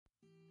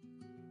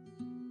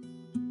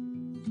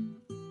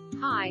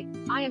Hi,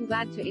 I am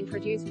glad to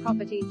introduce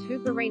property 2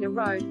 Bareena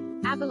Road,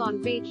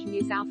 Avalon Beach,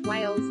 New South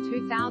Wales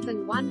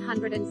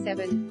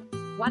 2107.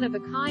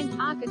 One-of-a-kind,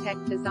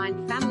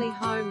 architect-designed family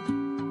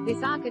home.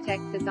 This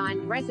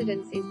architect-designed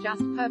residence is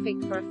just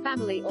perfect for a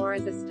family or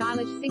as a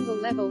stylish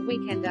single-level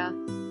weekender.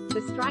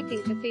 The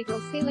striking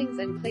cathedral ceilings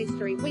and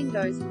clerestory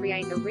windows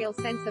create a real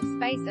sense of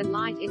space and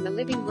light in the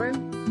living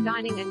room,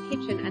 dining and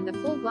kitchen, and the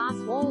full glass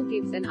wall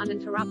gives an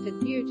uninterrupted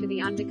view to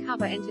the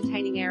undercover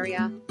entertaining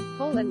area.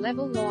 Tall and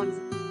level lawns.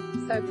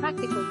 So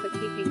practical for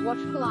keeping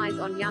watchful eyes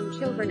on young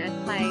children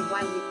at play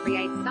while we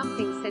create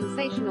something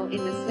sensational in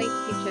the sleek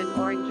kitchen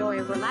or enjoy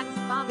a relaxed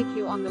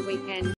barbecue on the weekend.